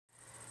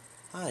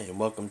Hi, and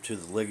welcome to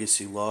the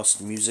Legacy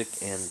Lost Music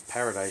and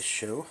Paradise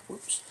Show.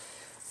 Whoops.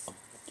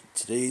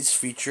 Today's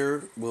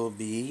feature will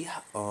be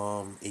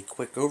a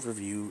quick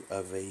overview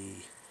of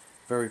a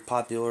very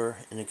popular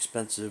and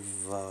expensive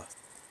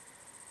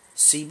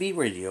CB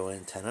radio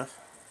antenna,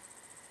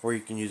 or you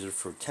can use it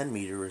for 10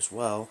 meter as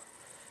well,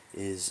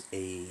 is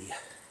a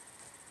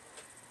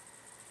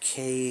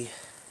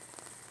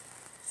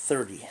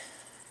K30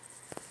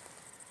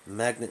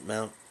 magnet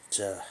mount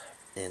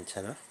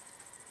antenna.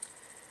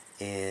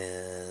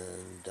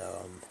 And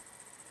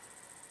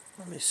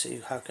let me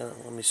see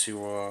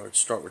where I'd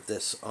start with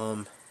this.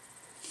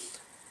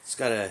 It's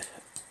got a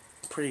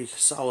pretty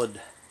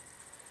solid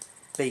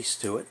base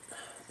to it.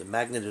 The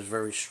magnet is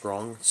very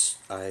strong.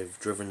 I've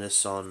driven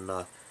this on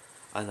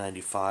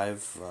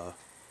I-95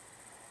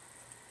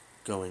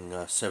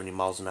 going 70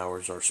 miles an hour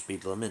is our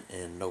speed limit,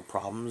 and no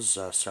problems,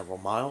 several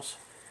miles.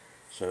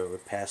 So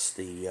it passed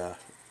the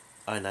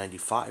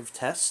I-95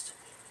 test.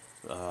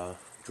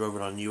 Drove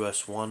it on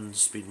US 1,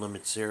 speed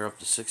limit's there up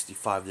to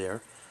 65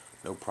 there,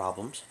 no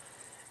problems.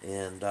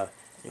 And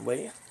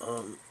anyway,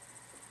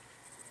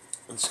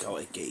 it's got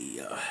like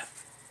a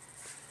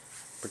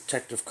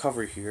protective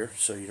cover here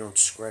so you don't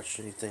scratch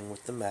anything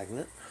with the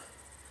magnet.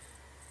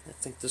 I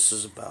think this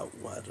is about,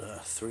 what,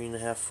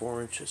 3.5,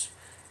 4 inches.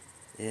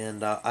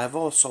 And I've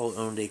also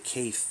owned a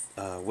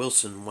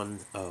Wilson one,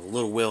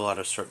 Little Will at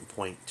a certain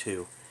point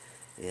too.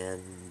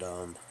 And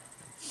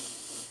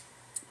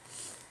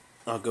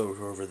I'll go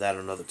over that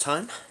another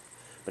time.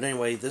 But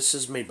anyway, this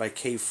is made by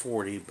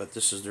K30, but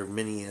this is their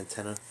mini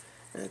antenna.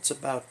 And it's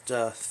about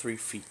 3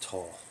 feet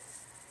tall.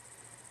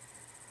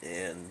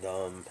 And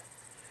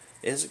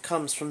as it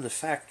comes from the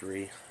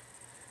factory,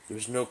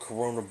 there's no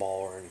corona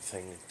ball or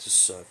anything. It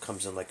just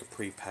comes in like a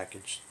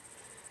pre-packaged.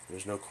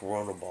 There's no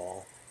corona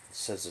ball. It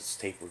says it's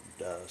tapered,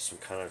 some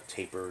kind of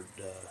tapered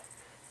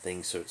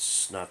thing, so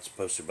it's not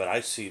supposed to. But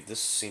I see,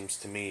 this seems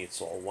to me, it's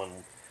all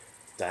one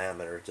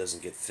diameter. It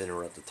doesn't get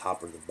thinner at the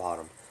top or the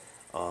bottom.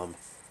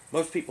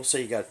 Most people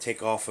say you got to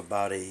take off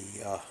about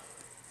a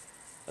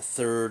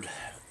third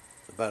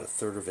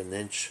of an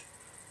inch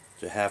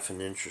to half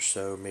an inch or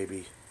so,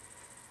 maybe,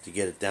 to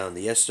get it down.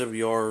 The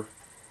SWR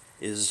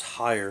is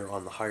higher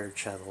on the higher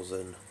channels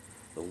than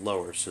the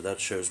lower, so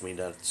that shows me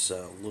that it's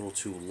a little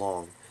too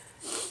long.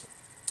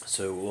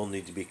 So it will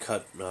need to be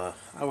cut.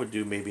 I would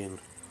do maybe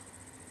in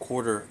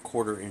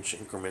quarter inch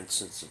increments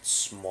since it's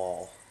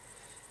small.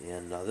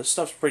 And this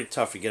stuff's pretty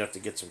tough. You have to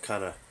get some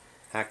kind of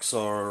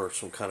hacksaw or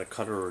some kind of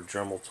cutter or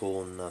Dremel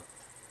tool and a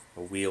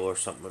wheel or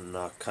something and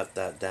cut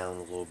that down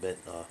a little bit.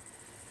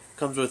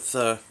 Comes with,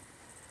 I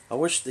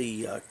wish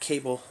the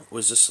cable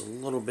was just a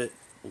little bit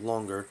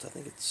longer. I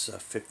think it's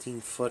 15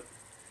 foot.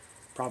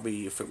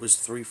 Probably if it was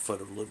 3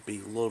 foot, it would be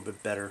a little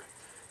bit better.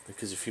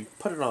 Because if you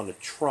put it on a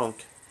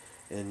trunk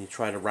and you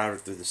try to route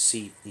it through the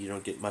seat, you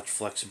don't get much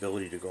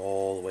flexibility to go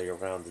all the way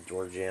around the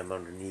door jamb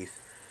underneath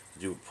to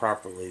do it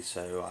properly.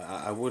 So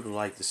I would have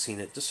liked to seen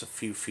it just a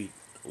few feet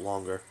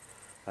longer.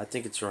 I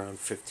think it's around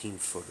 15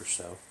 foot or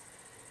so.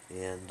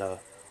 And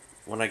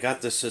when I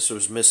got this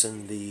was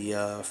missing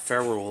the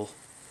ferrule,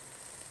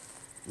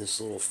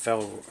 this little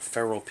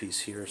ferrule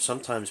piece here.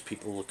 Sometimes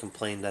people will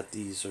complain that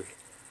these are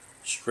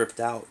stripped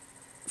out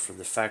from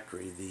the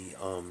factory. The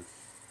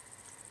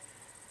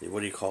what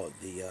do you call it?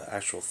 The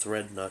actual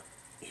thread nut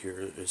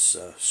here is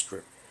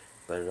stripped,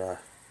 but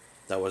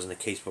that wasn't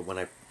the case. But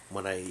when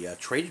I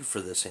traded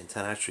for this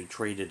antenna, I actually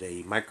traded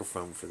a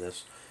microphone for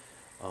this.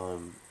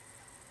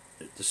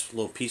 This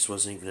little piece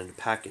wasn't even in the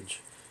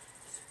package,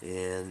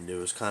 and it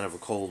was kind of a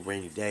cold,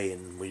 rainy day,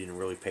 and we didn't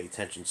really pay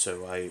attention,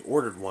 so I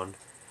ordered one,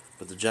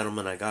 but the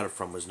gentleman I got it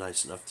from was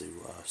nice enough to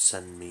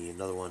send me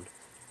another one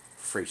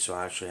free, so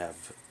I actually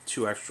have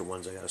 2 extra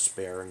ones I got a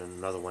spare, and then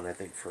another one I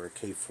think for a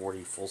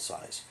K40 full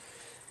size.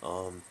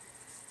 I'm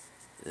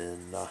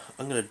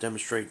going to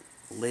demonstrate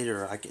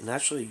later. I can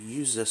actually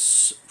use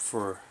this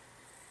for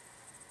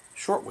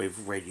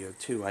shortwave radio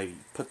too. I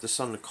put this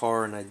on the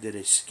car and I did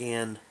a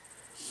scan,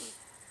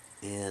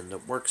 and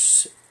it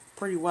works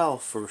pretty well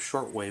for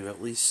shortwave, at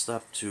least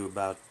up to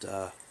about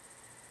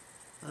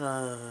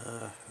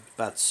 7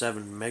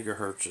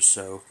 megahertz or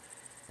so,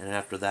 and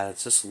after that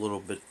it's just a little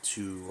bit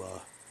too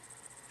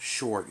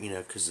short, you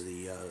know, because of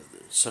the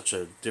such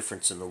a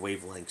difference in the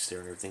wavelengths there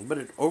and everything.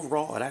 But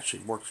overall it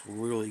actually works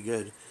really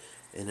good,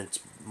 and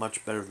it's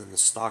much better than the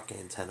stock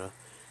antenna.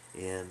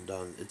 And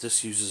it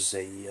just uses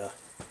a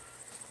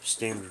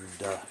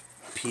standard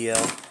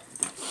PL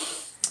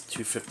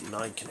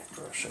 259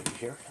 connector. I'll show you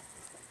here.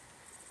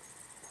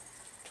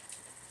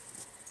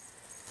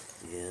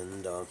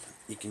 And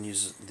you can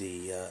use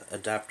the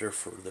adapter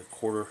for the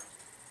quarter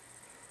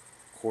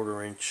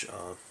inch.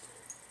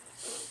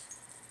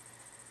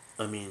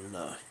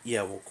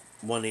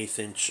 1/8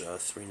 inch,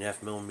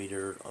 3.5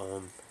 millimeter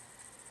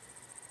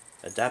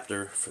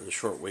adapter for the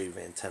shortwave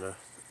antenna,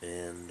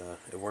 and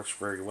it works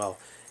very well.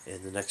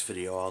 In the next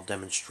video, I'll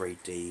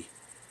demonstrate a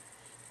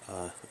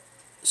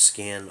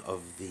scan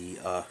of the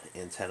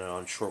antenna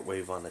on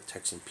shortwave on a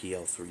Texan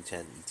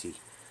PL310 ET.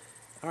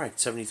 Alright,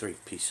 73.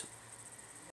 Peace.